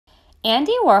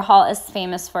Andy Warhol is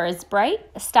famous for his bright,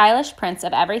 stylish prints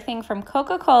of everything from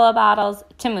Coca-Cola bottles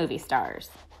to movie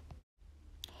stars.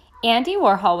 Andy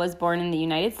Warhol was born in the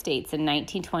United States in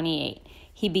 1928.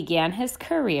 He began his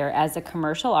career as a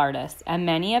commercial artist, and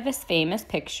many of his famous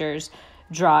pictures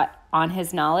draw on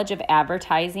his knowledge of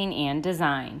advertising and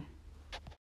design.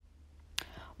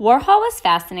 Warhol was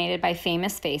fascinated by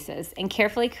famous faces and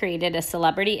carefully created a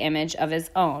celebrity image of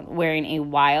his own, wearing a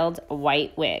wild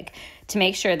white wig to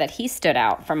make sure that he stood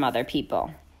out from other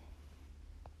people.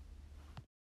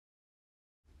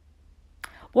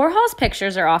 Warhol's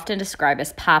pictures are often described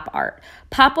as pop art.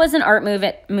 Pop was an art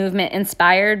movement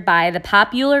inspired by the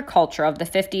popular culture of the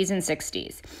 50s and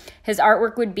 60s. His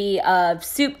artwork would be of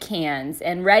soup cans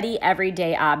and ready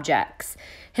everyday objects.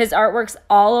 His artwork's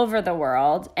all over the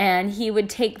world, and he would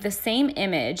take the same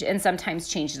image and sometimes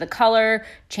change the color,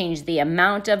 change the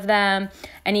amount of them,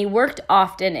 and he worked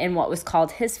often in what was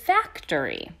called his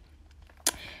factory.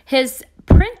 His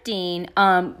printing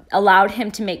allowed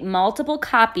him to make multiple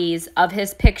copies of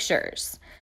his pictures.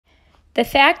 The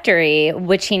factory,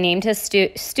 which he named his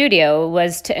studio,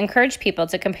 was to encourage people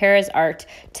to compare his art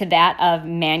to that of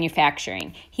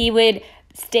manufacturing. He would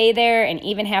stay there and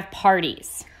even have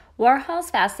parties. Warhol's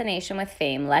fascination with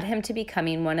fame led him to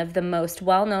becoming one of the most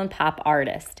well-known pop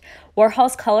artists.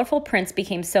 Warhol's colorful prints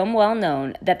became so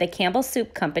well-known that the Campbell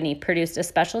Soup Company produced a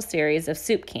special series of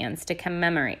soup cans to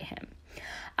commemorate him.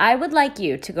 I would like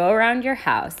you to go around your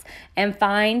house and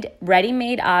find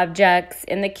ready-made objects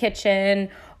in the kitchen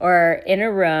or in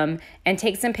a room and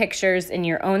take some pictures in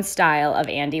your own style of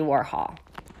Andy Warhol.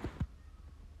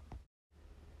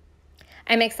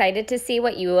 I'm excited to see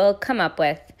what you will come up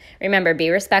with. Remember,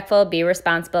 be respectful, be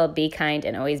responsible, be kind,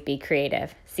 and always be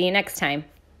creative. See you next time.